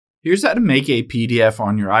Here's how to make a PDF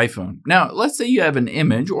on your iPhone. Now, let's say you have an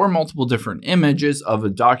image or multiple different images of a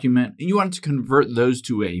document and you want to convert those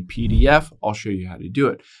to a PDF. I'll show you how to do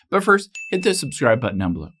it. But first, hit the subscribe button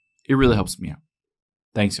down below. It really helps me out.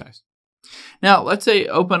 Thanks, guys. Now, let's say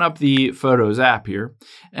open up the Photos app here,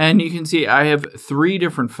 and you can see I have 3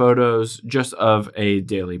 different photos just of a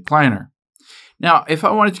daily planner. Now, if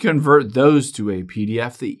I wanted to convert those to a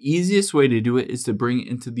PDF, the easiest way to do it is to bring it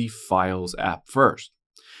into the Files app first.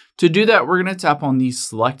 To do that, we're going to tap on the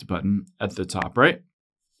Select button at the top right,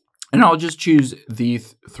 and I'll just choose the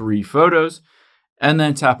 3 photos, and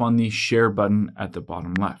then tap on the Share button at the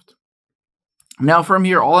bottom left. Now from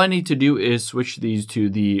here, all I need to do is switch these to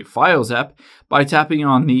the Files app by tapping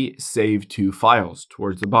on the Save to Files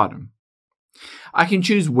towards the bottom. I can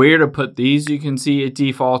choose where to put these. You can see it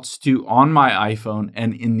defaults to on my iPhone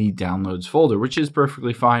and in the Downloads folder, which is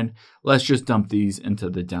perfectly fine. Let's just dump these into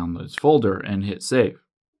the Downloads folder and hit Save.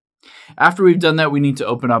 After we've done that, we need to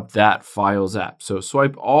open up that Files app. So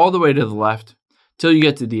swipe all the way to the left till you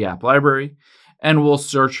get to the app library, and we'll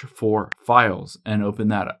search for Files and open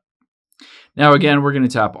that up. Now again, we're going to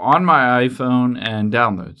tap on my iPhone and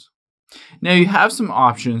Downloads. Now you have some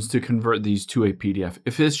options to convert these to a PDF.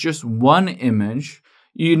 If it's just one image,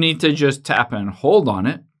 you need to just tap and hold on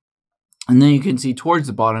it. And then you can see towards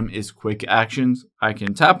the bottom is Quick Actions. I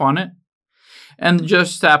can tap on it and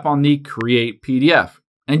just tap on the Create PDF.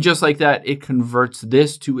 And just like that, it converts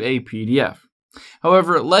this to a PDF.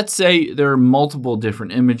 However, let's say there are multiple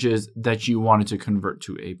different images that you wanted to convert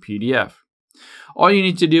to a PDF. All you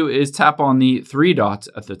need to do is tap on the 3 dots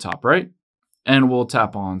at the top right, and we'll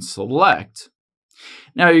tap on Select.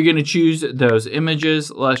 Now you're going to choose those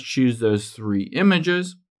images. Let's choose those 3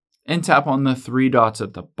 images and tap on the 3 dots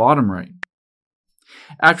at the bottom right.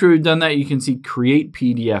 After we've done that, you can see Create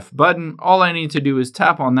PDF button. All I need to do is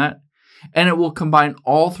tap on that, and it will combine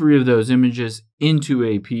all 3 of those images into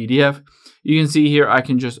a PDF. You can see here, I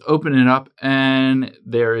can just open it up, and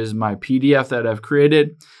there is my PDF that I've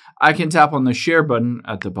created. I can tap on the Share button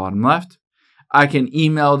at the bottom left. I can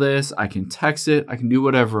email this, I can text it, I can do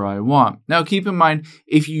whatever I want. Now keep in mind,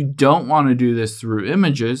 if you don't want to do this through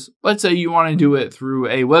images, let's say you want to do it through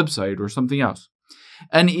a website or something else.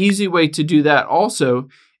 An easy way to do that also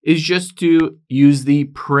is just to use the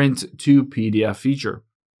Print to PDF feature.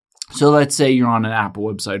 So let's say you're on an Apple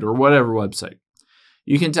website or whatever website.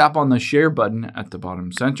 You can tap on the Share button at the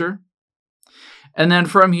bottom center. And then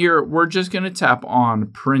from here, we're just going to tap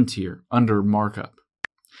on Print here under Markup.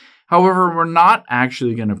 However, we're not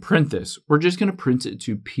actually going to print this. We're just going to print it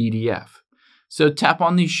to PDF. So tap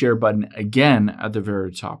on the Share button again at the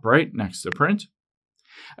very top right next to Print.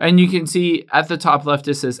 And you can see at the top left,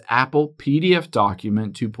 it says Apple PDF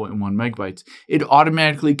document 2.1 megabytes. It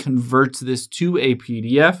automatically converts this to a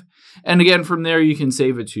PDF. And again, from there, you can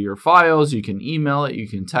save it to your files. You can email it. You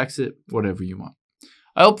can text it, whatever you want.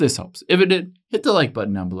 I hope this helps. If it did, hit the like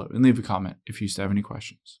button down below and leave a comment if you still have any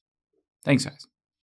questions. Thanks, guys.